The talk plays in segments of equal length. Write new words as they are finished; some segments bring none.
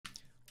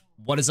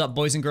What is up,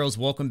 boys and girls?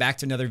 Welcome back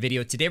to another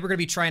video. Today we're going to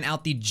be trying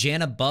out the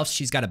Janna buffs.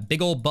 She's got a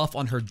big old buff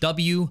on her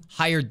W,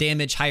 higher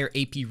damage, higher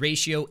AP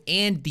ratio,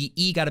 and the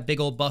E got a big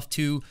old buff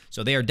too.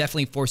 So they are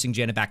definitely forcing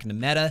Janna back into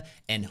meta.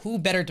 And who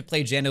better to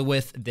play Janna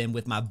with than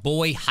with my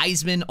boy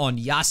Heisman on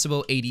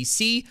Yasuo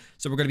ADC.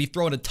 So we're going to be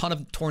throwing a ton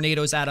of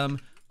tornadoes at him.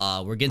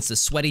 We're against the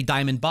sweaty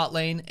diamond bot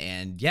lane.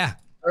 And yeah,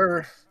 it's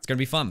going to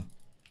be fun.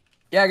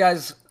 Yeah,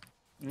 guys,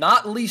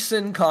 not Lee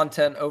Sin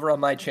content over on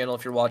my channel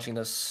if you're watching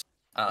this.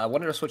 I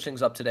wanted to switch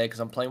things up today because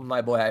I'm playing with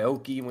my boy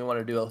Aoki, and we want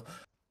to do a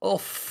little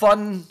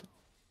fun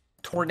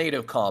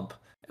tornado comp.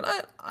 And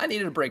I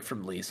needed a break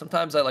from Lee.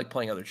 Sometimes I like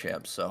playing other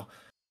champs, so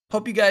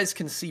hope you guys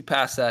can see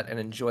past that and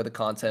enjoy the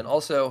content.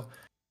 Also,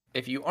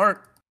 if you aren't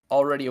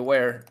already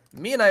aware,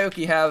 me and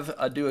Aoki have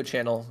a duo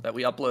channel that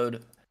we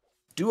upload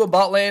duo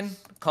bot lane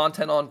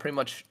content on pretty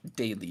much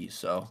daily,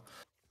 so...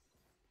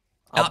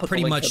 Not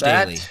pretty much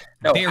daily.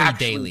 No, very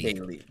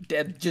daily.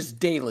 Just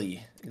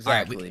daily.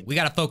 Exactly. All right, we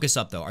got to focus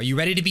up, though. Are you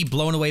ready to be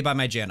blown away by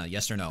my Janna?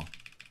 Yes or no?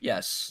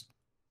 Yes.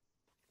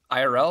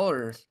 IRL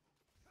or?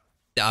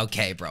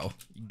 Okay, bro.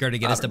 You're going to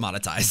get us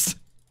demonetized.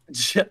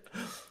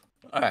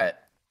 All right.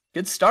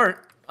 Good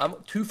start. I'm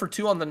 2 for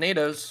 2 on the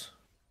nados.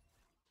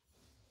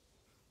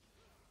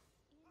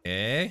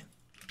 Okay.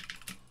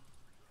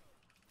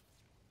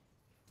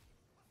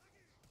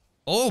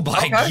 Oh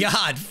my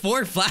God,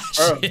 4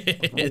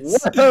 flashes.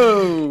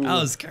 Whoa. That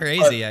was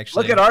crazy,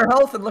 actually. Look at our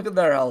health and look at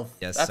their health.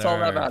 Yes, That's sir. all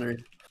that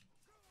matters.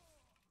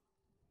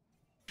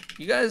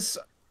 You guys,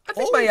 I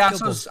think my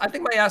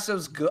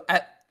Yasuo's good.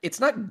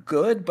 It's not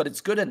good, but it's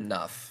good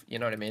enough. You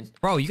know what I mean?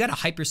 Bro, you got to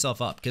hype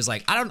yourself up because,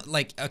 like, I don't,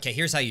 like, okay,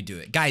 here's how you do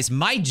it. Guys,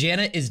 my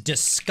Janna is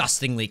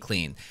disgustingly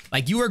clean.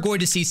 Like, you are going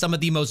to see some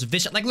of the most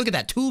vicious, like, look at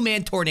that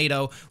 2-man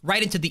tornado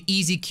right into the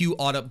easy Q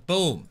auto.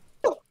 Boom.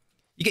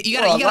 You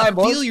gotta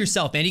feel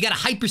yourself, man. You gotta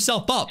hype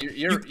yourself up.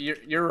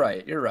 You're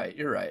right. You're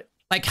right.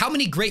 Like, how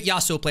many great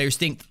Yasuo players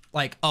think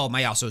like, oh,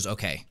 my Yasuo's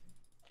okay?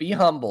 Be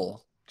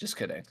humble. Just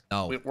kidding.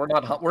 No, we're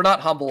not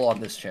humble on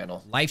this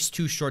channel. Life's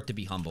too short to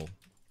be humble.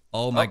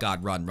 Oh my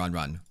God, run.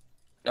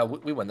 No,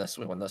 we win this.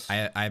 We win this.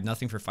 I have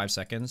nothing for 5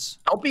 seconds.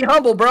 Don't be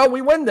humble, bro.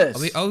 We win this.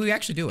 We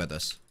actually do with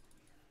this.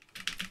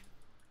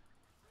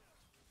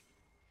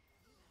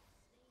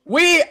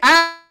 We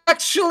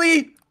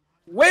actually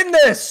win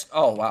this.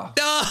 Oh wow.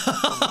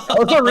 That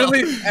was a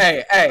really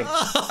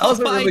that was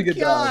a really good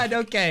God.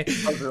 Okay.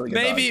 That was a really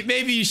good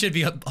maybe you should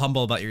be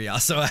humble about your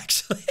Yasuo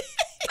actually.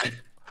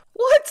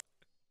 What?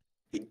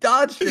 He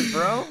dodged it,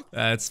 bro.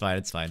 It's fine.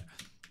 It's fine.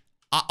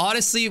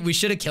 Honestly, we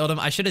should have killed him.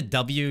 I should have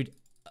W'd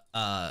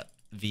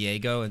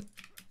Viego, and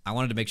I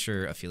wanted to make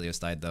sure Aphelios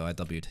died though. I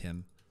W'd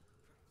him.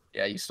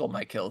 Yeah, you stole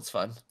my kill. It's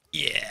fun.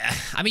 Yeah.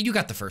 I mean, you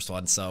got the first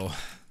one, so.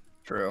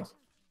 True.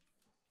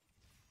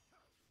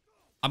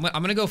 I'm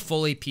gonna go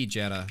full AP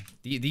Janna.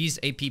 These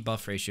AP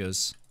buff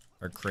ratios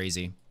are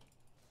crazy.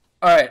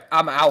 All right,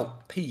 I'm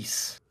out.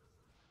 Peace.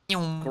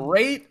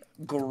 Great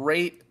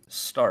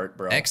start,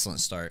 bro. Excellent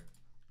start.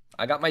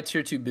 I got my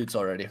tier 2 boots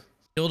already.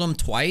 Killed him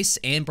twice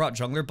and brought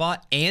jungler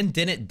bot and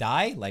didn't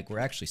die. Like, we're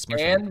actually smurfing.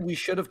 And we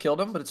should have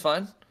killed him, but it's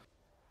fine.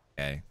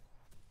 Okay.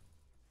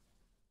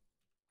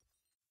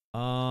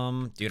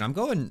 Dude, I'm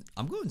going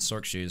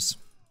Sork shoes.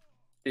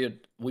 Dude,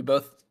 we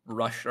both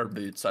rushed our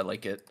boots. I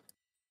like it.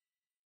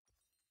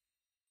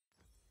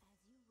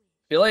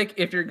 I feel like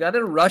if you're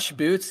gonna rush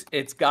boots,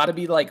 it's got to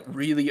be like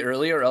really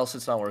early, or else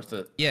it's not worth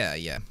it. Yeah.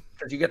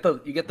 Because you get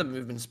the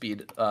movement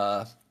speed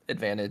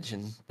advantage,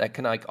 and that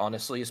can, like,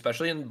 honestly,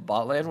 especially in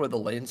bot lane where the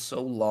lane's so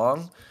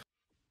long,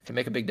 can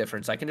make a big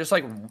difference. I can just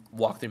like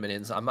walk through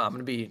minions. I'm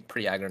gonna be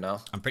pretty aggro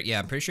now. I'm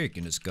pretty sure you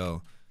can just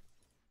go.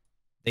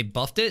 They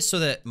buffed it so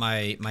that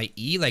my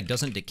E like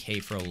doesn't decay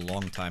for a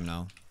long time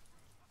now.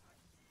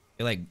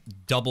 They like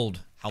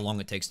doubled how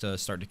long it takes to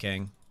start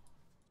decaying.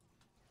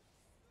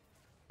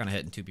 Kind of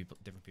hitting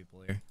different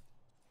people here.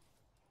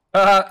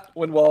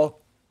 Wind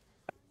wall.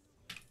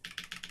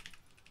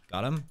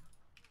 Got him.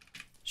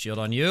 Shield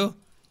on you.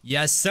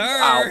 Yes, sir.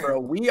 Wow, bro.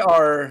 We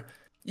are.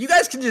 You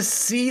guys can just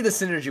see the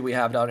synergy we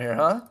have down here,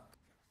 huh?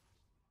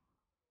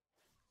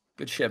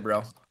 Good shit,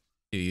 bro.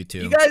 You too.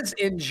 You guys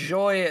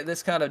enjoy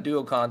this kind of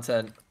duo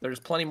content. There's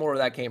plenty more where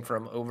that came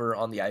from over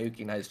on the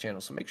Aoki Nice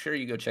channel, so make sure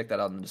you go check that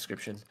out in the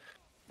description.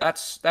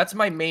 That's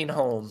my main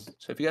home.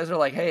 So if you guys are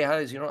like, hey,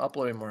 Heis, you don't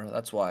upload anymore,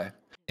 that's why.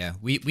 Yeah,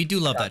 we do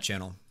love that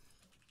channel.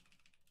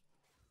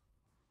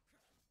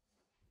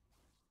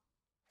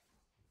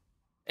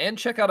 And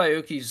check out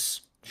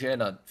Aoki's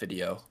Janna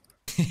video.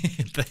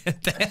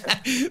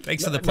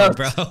 Thanks for the plug,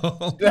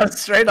 bro.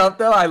 That's straight up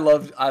though. I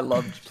loved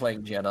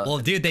playing Janna. Well,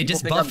 dude, they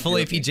just buffed full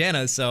AP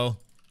Janna, so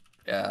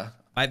yeah,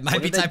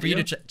 might be time for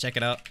you to check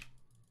it out.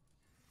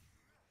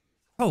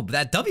 Oh, but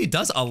that W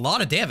does a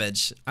lot of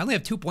damage. I only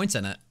have 2 points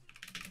in it.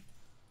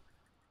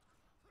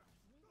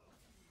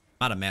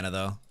 I'm out of mana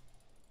though.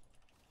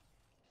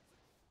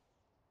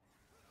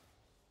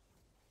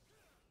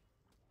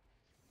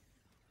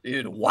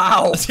 Dude,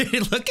 wow.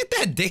 Dude, look at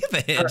that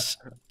damage.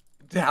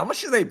 Dude, how much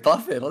did they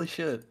buff it? Holy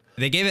shit.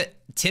 They gave it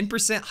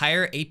 10%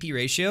 higher AP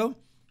ratio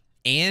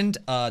and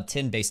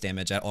 10 base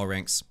damage at all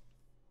ranks.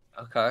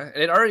 Okay.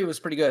 It already was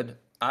pretty good.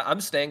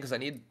 I'm staying because I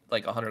need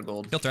like 100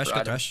 gold. Kill Thresh, for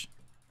kill items. Thresh.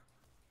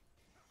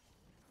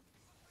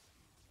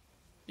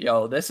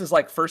 Yo, this is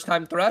like first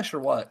time Thresh or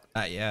what?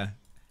 Yeah.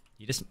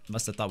 You just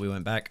must have thought we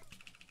went back.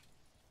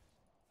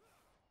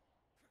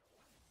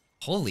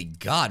 Holy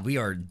God, we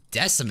are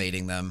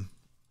decimating them.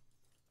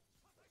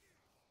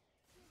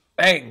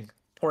 Bang!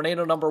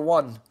 Tornado number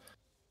 1.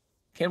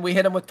 Can we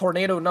hit him with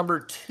tornado number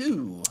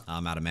 2?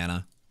 I'm out of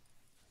mana.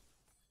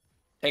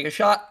 Take a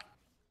shot.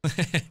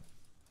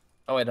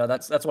 Oh wait, no,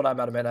 that's when I'm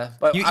out of mana.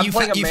 But You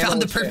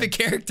found the perfect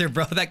character,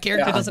 bro. That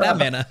character doesn't have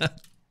mana.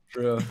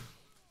 True.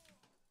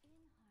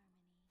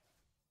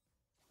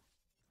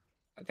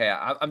 Okay,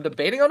 I'm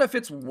debating on if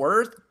it's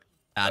worth.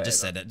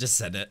 Just send it. Just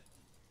send it.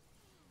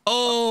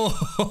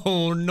 Oh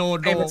no,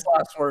 no. Famous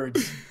last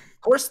words.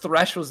 Of course,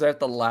 Thresh was there at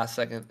the last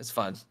second. It's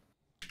fine.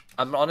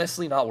 I'm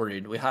honestly not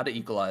worried. We had to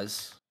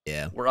equalize.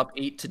 Yeah. We're up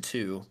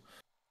 8-2.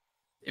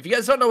 If you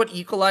guys don't know what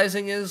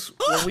equalizing is,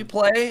 when we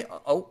play,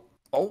 oh.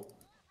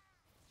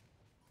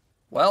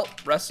 Well,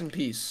 rest in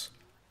peace.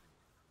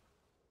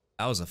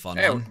 That was a fun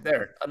one.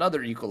 There,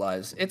 another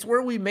equalize. It's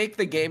where we make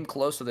the game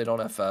close so they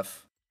don't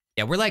FF.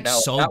 Yeah, we're like Now,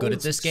 so good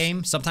at this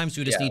game. Sometimes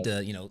we just Yeah. need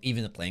to, you know,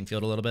 even the playing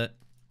field a little bit.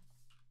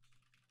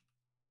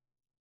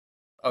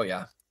 Oh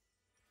yeah.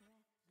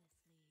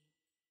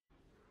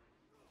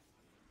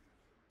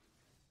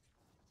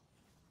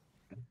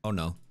 Oh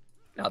no.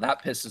 Now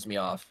that pisses me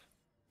off.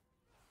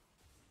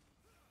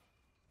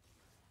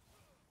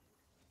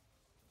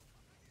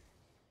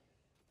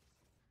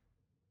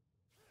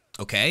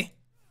 Okay.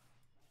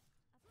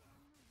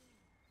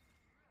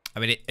 I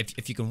mean,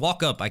 if you can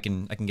walk up, I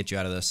can get you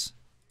out of this.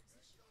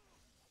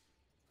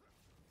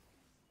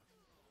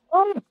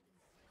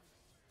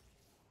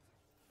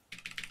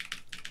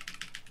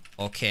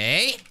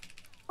 Okay.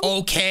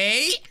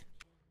 Okay.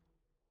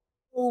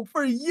 Oh,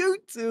 for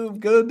YouTube.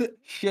 Good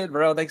shit,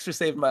 bro. Thanks for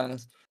saving my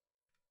ass.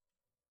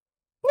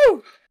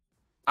 Woo!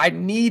 I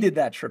needed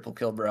that triple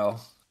kill, bro.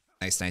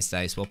 Nice, nice,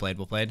 nice. Well played,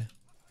 well played.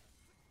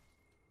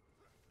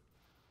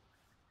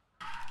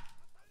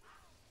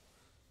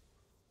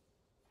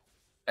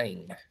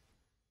 Dang. All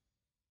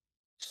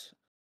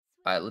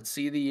right, let's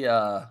see the.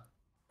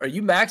 Are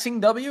you maxing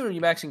W or are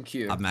you maxing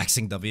Q? I'm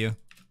maxing W.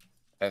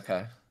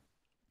 Okay.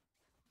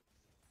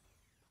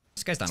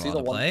 This guy's not See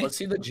allowed to play. Let's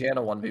see the Janna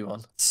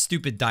 1v1.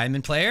 Stupid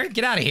diamond player.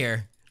 Get out of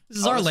here. This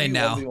is our lane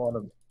now. 1v1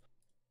 him.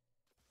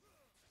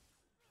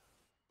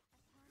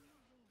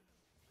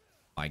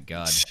 My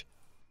God.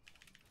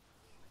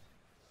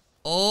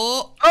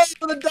 Oh. Oh,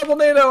 the double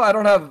NATO. I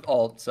don't have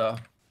ult, so.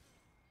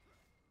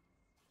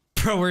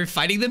 Bro, we're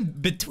fighting them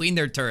between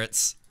their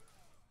turrets.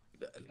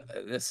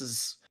 This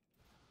is.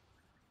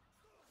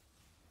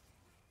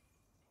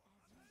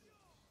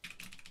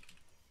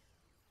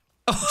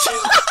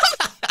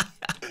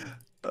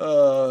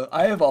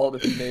 I have ult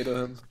if you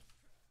NATO him.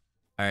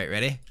 All right,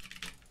 ready?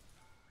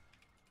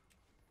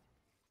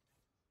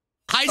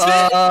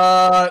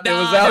 Heisman? It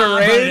was out of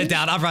range.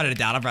 I'm running it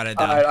down. All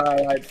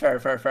right.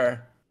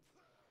 Fair.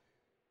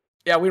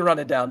 Yeah, we run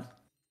it down.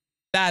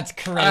 That's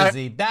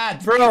crazy.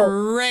 That's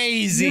bro,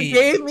 crazy. You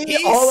gave me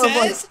he all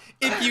says, of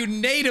if you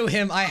NATO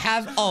him, I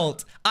have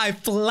ult. I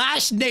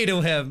flash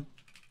NATO him.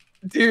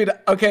 Dude,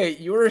 okay,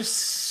 you were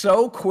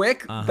so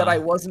quick that I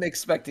wasn't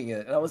expecting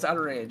it, and I was out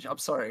of range. I'm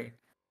sorry.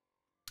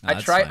 No, I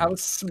tried. fine.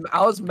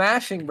 I was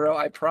mashing, bro.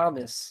 I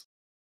promise.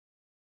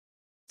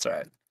 It's all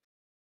right.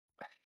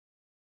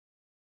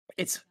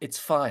 It's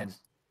fine.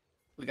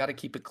 We got to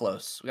keep it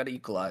close. We got to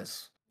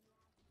equalize.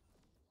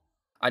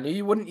 I knew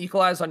you wouldn't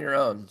equalize on your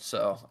own,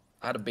 so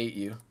I had to bait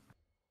you.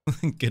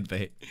 Good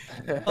bait.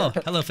 Oh,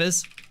 hello,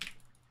 Fizz.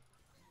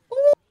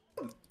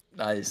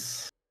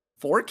 Nice.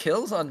 4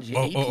 kills on G.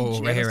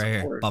 Oh, right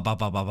here.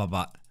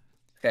 Bot.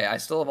 Okay, I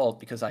still have ult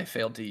because I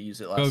failed to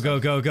use it last time. Go.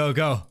 There we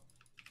go.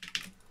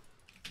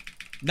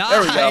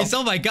 Nice.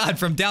 Oh my God,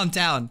 from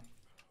downtown.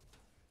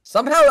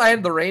 Somehow I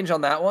had the range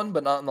on that one,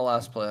 but not in the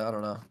last play. I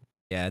don't know.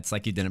 Yeah, it's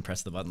like you didn't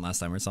press the button last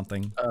time or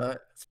something.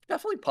 It's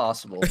definitely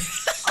possible.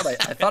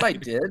 I thought I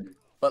did,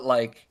 but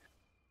like,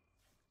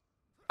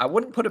 I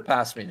wouldn't put it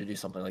past me to do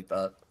something like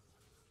that.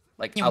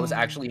 Like I was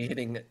actually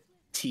hitting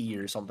T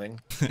or something.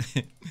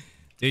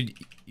 Dude,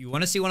 you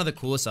want to see one of the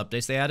coolest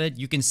updates they added?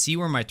 You can see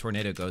where my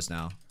tornado goes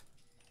now.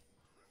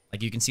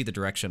 Like you can see the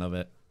direction of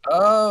it.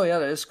 Oh yeah,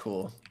 that is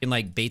cool. You can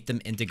like bait them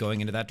into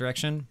going into that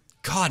direction.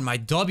 God, my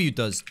W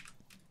does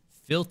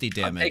filthy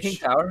damage.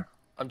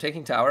 I'm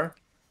taking tower.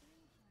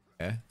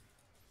 Okay.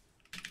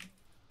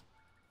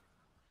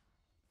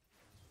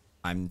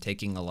 I'm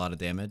taking a lot of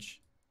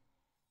damage.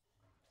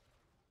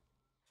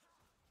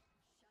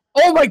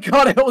 Oh my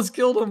God, I almost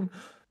killed him.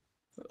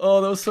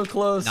 Oh, that was so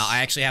close. Now I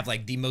actually have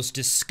like the most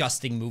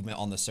disgusting movement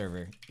on the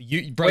server.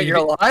 Bro, Wait, you're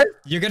alive?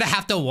 You're gonna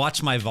have to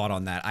watch my VOD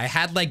on that. I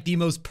had like the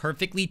most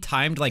perfectly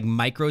timed like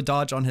micro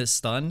dodge on his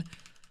stun.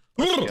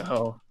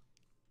 Yo.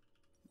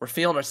 We're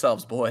feeling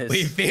ourselves, boys.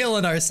 We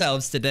feeling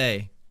ourselves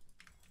today.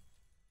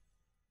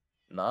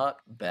 Not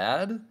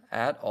bad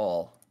at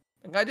all.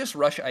 I think I just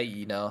rush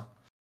IE now.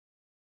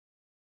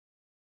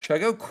 Should I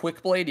go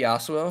Quick Blade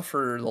Yasuo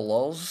for the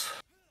lulz?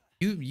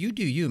 You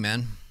do you,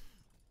 man.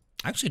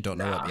 I actually don't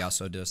know what Nah.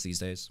 Yasuo does these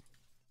days.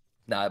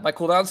 Nah, my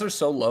cooldowns are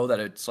so low that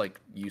it's like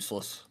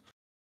useless.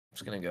 I'm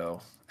just gonna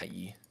go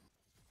IE.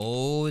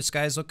 Oh, this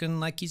guy's looking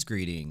like he's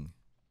greeting.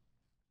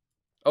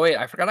 Oh wait,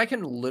 I forgot I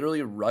can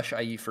literally rush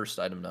IE first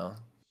item now.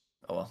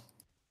 Oh well.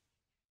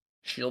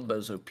 Shield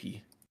Bow's OP.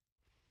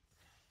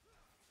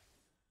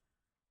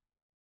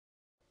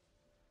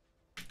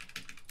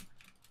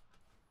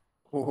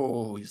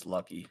 Oh, he's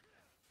lucky.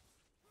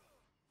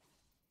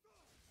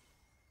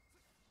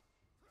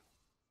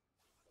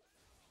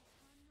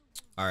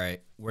 All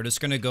right, we're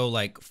just gonna go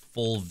like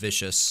full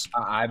vicious.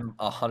 I'm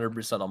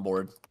 100% on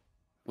board.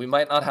 We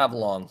might not have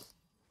long.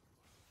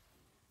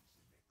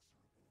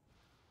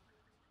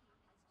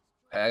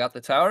 Okay, I got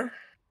the tower.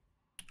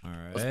 All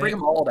right. Let's bring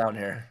them all down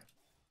here.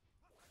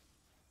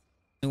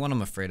 The only one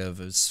I'm afraid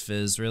of is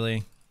Fizz,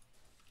 really.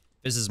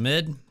 Fizz is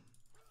mid.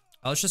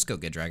 Oh, let's just go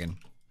get Dragon.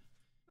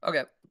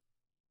 Okay.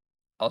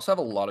 I also have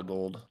a lot of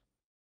gold.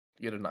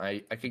 Get an I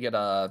could get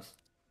a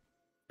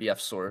BF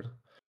sword.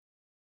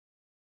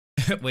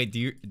 Wait,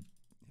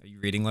 are you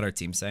reading what our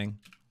team's saying?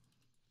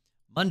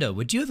 Mundo,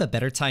 would you have a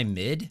better time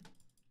mid?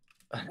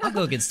 I'll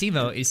go against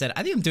Timo. He said,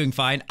 I think I'm doing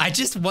fine. I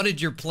just wanted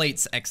your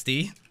plates,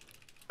 XD.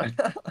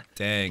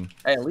 Dang.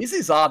 Hey, at least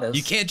he's honest.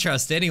 You can't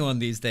trust anyone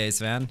these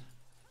days, man.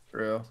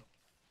 True.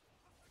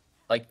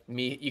 Like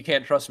me, you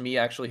can't trust me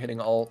actually hitting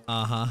ult.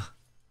 Uh-huh.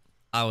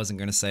 I wasn't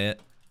gonna say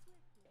it.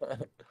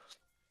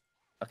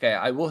 Okay,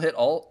 I will hit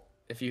ult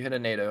if you hit a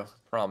NATO.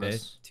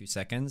 Promise. Okay, 2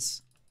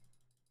 seconds.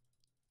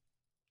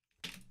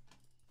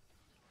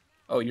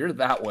 Oh, you're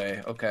that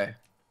way. Okay.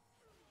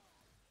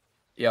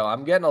 Yo,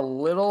 I'm getting a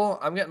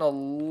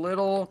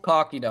little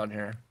cocky down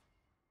here.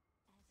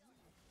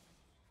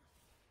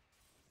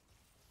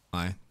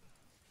 Why?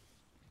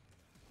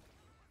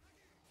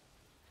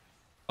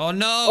 Oh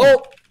no!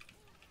 Oh!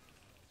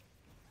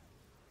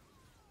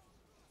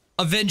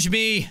 Avenge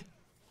me!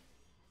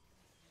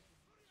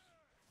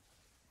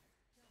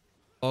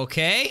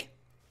 Okay.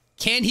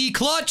 Can he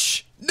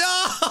clutch?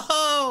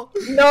 No!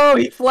 No,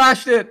 he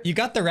flashed it. You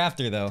got the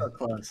raptor So though.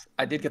 close.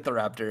 I did get the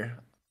raptor.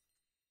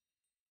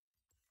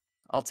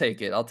 I'll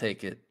take it. I'll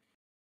take it.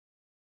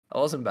 That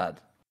wasn't bad.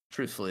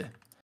 Truthfully.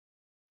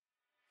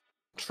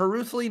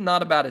 Truthfully,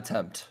 not a bad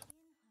attempt.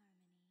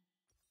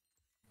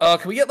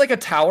 Can we get like a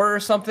tower or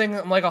something?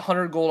 I'm like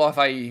 100 gold off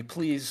IE,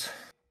 please.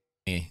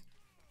 Hey,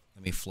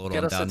 let me float Get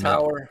on us down a mid.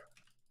 tower.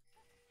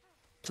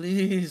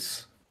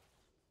 Please.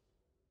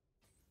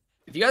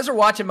 If you guys are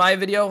watching my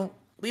video,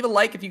 leave a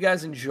like if you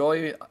guys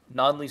enjoy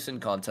non-Lee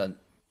Sin content.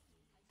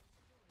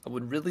 I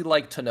would really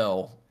like to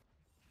know.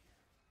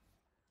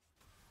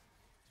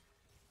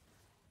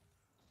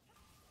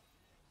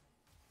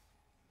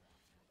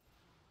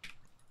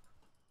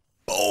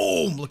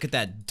 Boom! Look at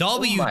that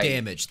W my-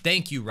 damage.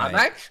 Thank you,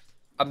 Riot.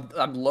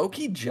 I'm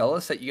low-key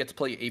jealous that you get to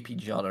play AP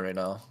Janna right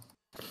now.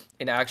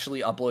 And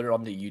actually upload it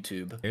onto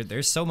YouTube.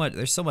 There's so much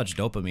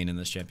dopamine in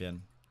this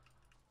champion.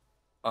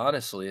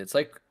 Honestly, it's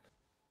like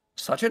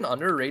such an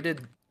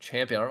underrated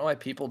champion. I don't know why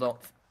people don't.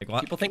 Like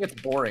what? People think it's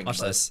boring. Watch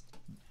but, this.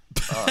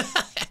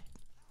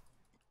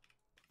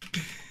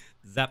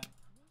 Zap.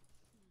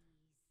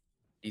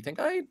 Do you think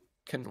I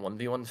can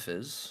 1v1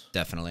 Fizz?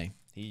 Definitely.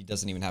 He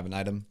doesn't even have an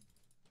item.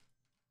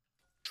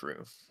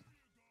 True.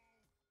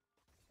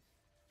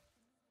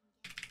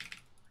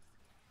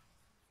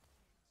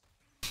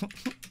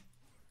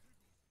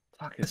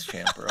 Fuck this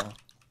champ, bro.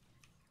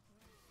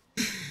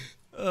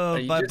 Oh,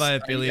 you bye just- bye, are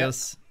you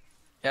Aphelios.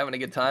 You having a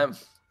good time?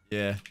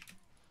 Yeah.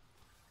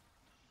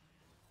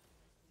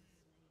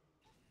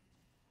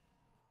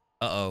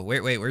 Uh-oh.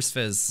 Wait, where's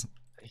Fizz?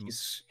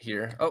 He's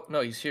here. Oh,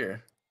 no, he's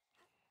here.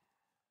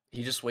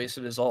 He just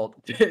wasted his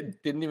ult.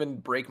 Didn't even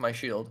break my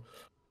shield.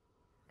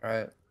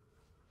 Alright.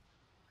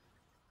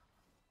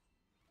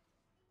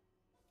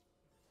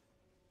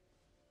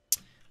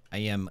 I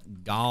am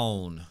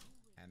gone.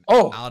 I'm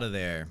Oh! out of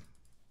there.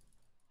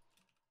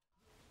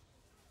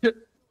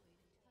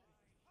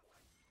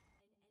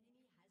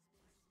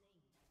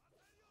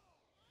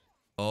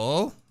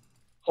 Oh,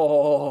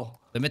 Oh!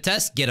 limit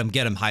test. Get him,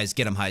 highs,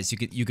 get him, highs.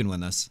 You can win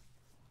this.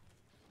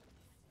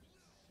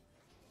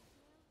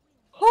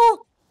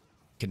 Oh!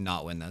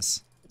 Cannot win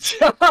this.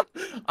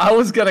 I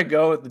was gonna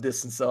go with the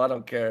distance, so I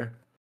don't care.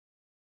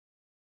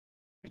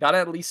 We gotta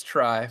at least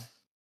try.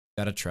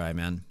 Gotta try,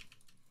 man.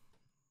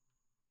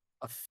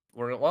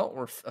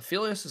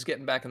 Aphelios is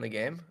getting back in the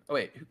game. Oh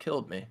wait, who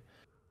killed me?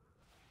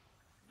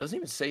 Doesn't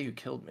even say who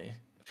killed me.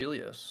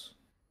 Aphelios.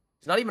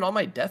 He's not even on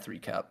my death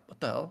recap. What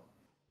the hell?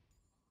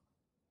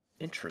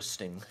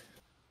 Interesting.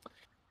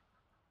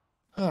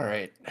 All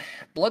right,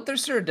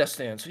 Bloodthirster or Death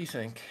Stance? What do you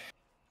think?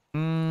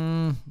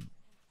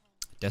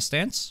 Death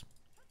Stance?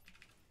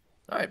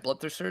 All right,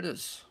 Bloodthirster it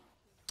is.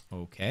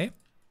 Okay.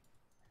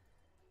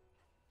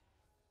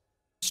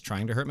 Just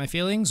trying to hurt my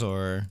feelings,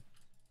 or?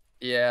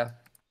 Yeah.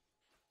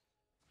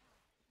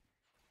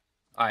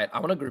 All right, I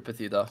want to group with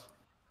you though.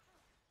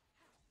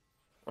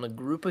 I want to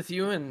group with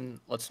you and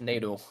let's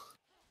NATO.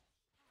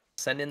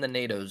 Send in the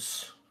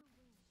NATOs.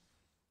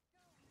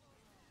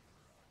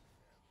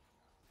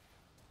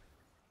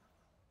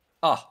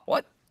 Oh,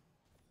 what?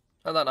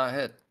 How'd that not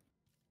hit?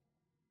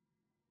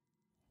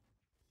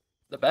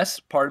 The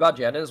best part about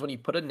Janna is when you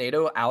put a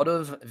NATO out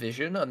of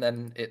vision and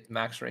then it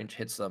max range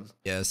hits them.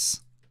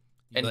 Yes.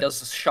 And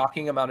does a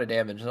shocking amount of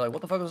damage. They're like,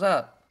 what the fuck was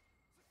that?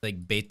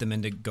 Like bait them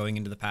into going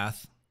into the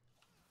path.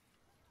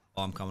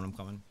 Oh, I'm coming. I'm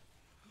coming.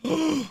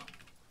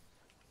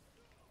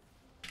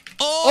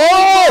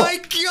 Oh my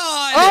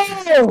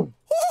god!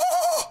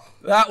 Oh!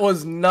 That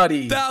was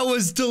nutty. That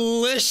was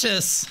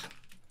delicious.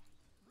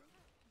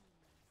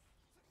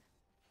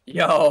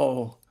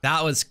 Yo.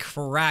 That was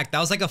cracked. That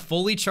was like a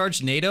fully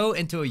charged NATO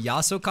into a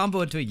Yasuo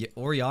combo into a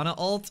Orianna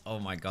ult. Oh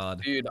my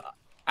god. Dude,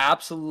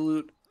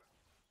 absolute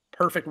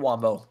perfect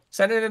wombo.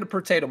 Send it into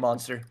Potato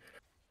Monster.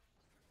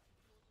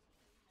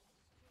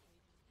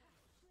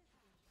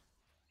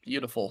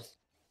 Beautiful.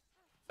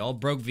 Y'all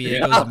broke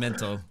Viego's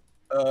mental.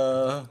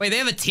 Wait, they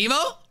have a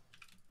Teemo?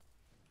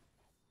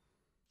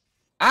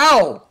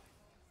 Ow!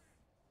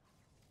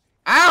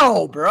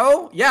 Ow,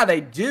 bro! Yeah,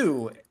 they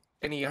do.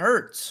 And he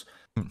hurts.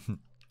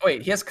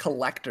 Wait, he has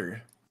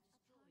Collector.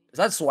 Is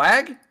that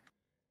Swag?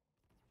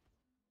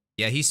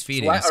 Yeah, he's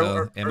feeding,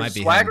 so it might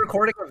be Swag him.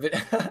 recording a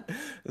video.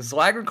 Is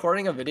Swag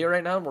recording a video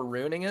right now and we're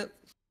ruining it?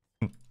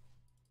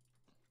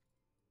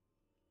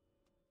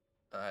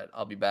 Alright,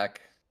 I'll be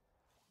back.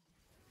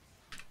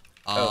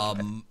 It's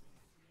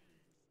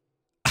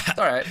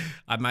alright.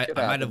 I might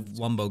have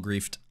wumbo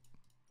griefed.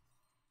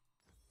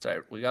 Sorry,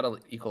 we gotta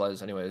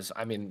equalize anyways.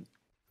 I mean,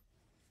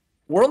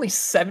 we're only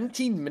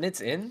 17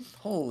 minutes in?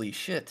 Holy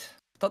shit.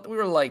 I thought that we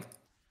were like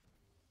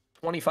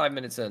 25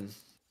 minutes in,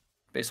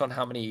 based on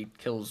how many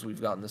kills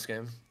we've gotten this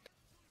game.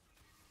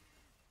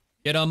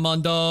 Get on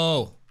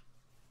Mundo!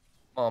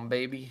 Come on,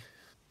 baby.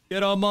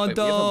 Get on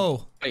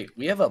Mundo! Wait,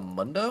 we have a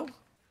Mundo?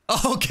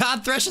 Oh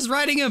god, Thresh is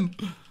riding him!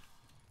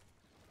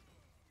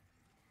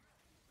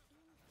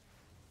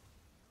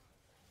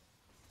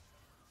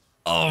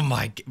 Oh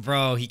my,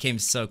 bro, he came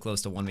so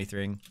close to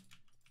 1v3.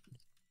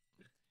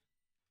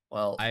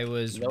 Well, I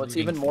was. You know what's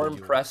even more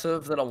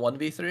impressive than a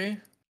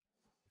 1v3?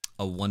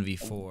 A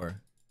 1v4.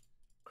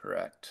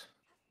 Correct.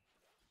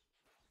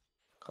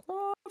 Come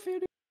on,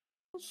 videos.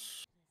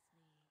 Is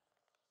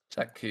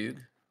that Coog?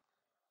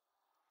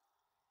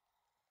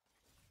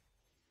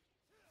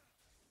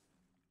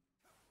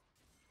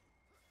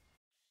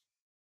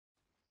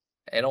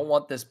 I don't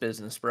want this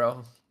business,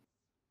 bro.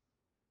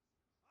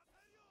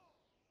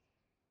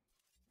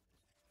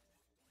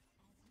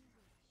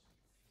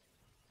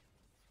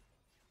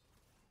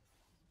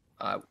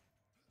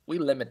 We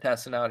limit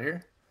testing out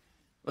here.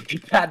 Look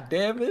at that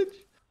damage.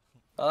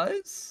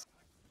 Nice.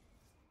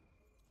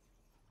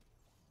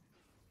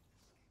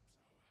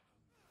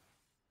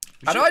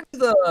 How do I do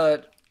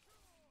the...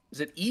 Is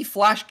it E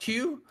flash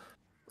Q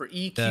or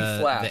EQ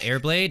flash? The air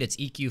blade, it's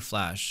EQ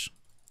flash.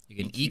 You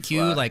can EQ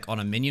flash. like on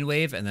a minion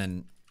wave and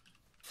then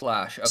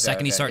flash. Okay,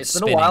 second he starts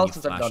spinning, been a while you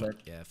since flash I've done it.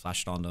 Yeah,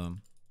 flash it onto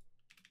him.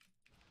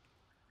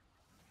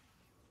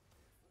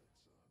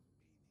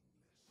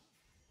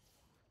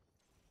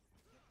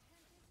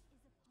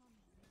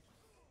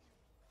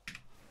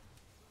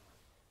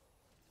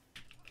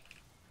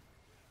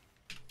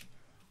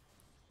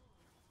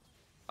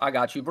 I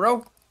got you,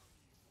 bro.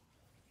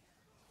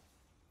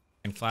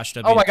 And flash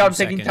W. Oh my god, I'm 2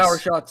 taking seconds. tower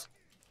shots.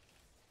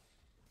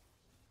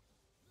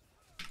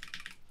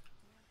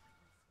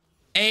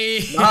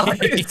 Hey!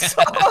 Nice.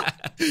 AP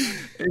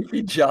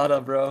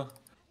Janna, bro.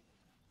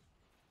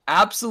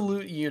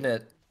 Absolute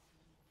unit.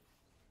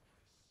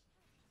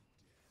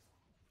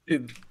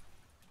 Dude.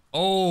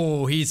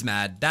 Oh, he's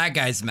mad. That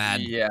guy's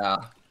mad. Yeah.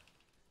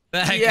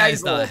 That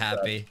guy's not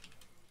happy.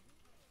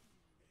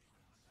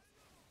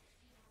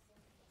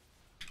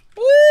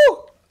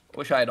 Woo!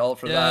 Wish I had ult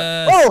for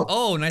that.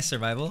 Oh, nice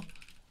survival.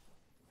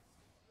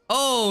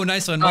 Oh,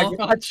 nice one, I Mo.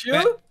 got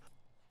you.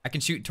 I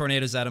can shoot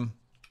tornadoes at him.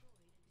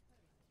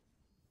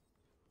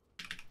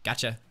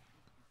 Gotcha.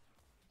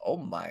 Oh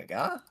my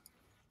god.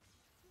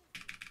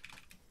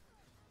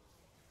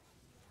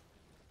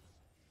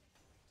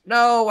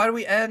 No, why do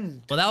we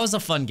end? Well, that was a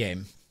fun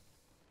game.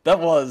 That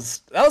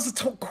was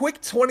a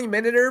quick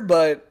 20-minute,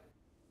 but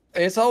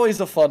it's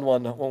always a fun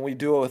one when we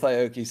do it with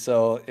Ioki.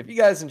 So if you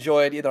guys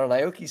enjoyed either on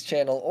Ioki's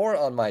channel or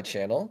on my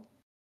channel,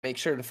 make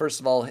sure to first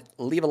of all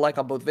leave a like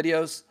on both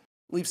videos,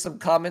 leave some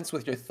comments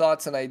with your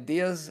thoughts and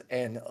ideas,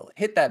 and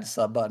hit that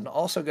sub button.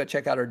 Also go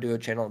check out our duo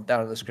channel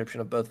down in the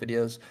description of both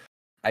videos,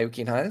 Ioki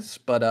and Highs.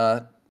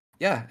 But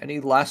yeah,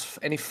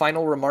 any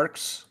final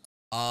remarks?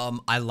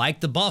 I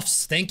like the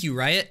buffs. Thank you,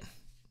 Riot.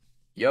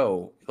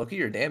 Yo, look at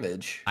your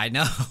damage. I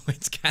know.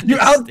 It's kind of... You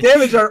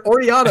out-damaged our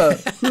Orianna,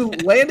 who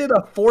landed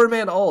a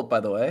 4-man ult, by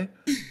the way.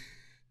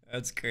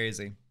 That's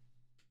crazy.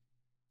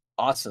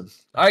 Awesome.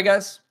 All right,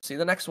 guys. See you in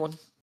the next one.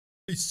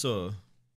 Peace.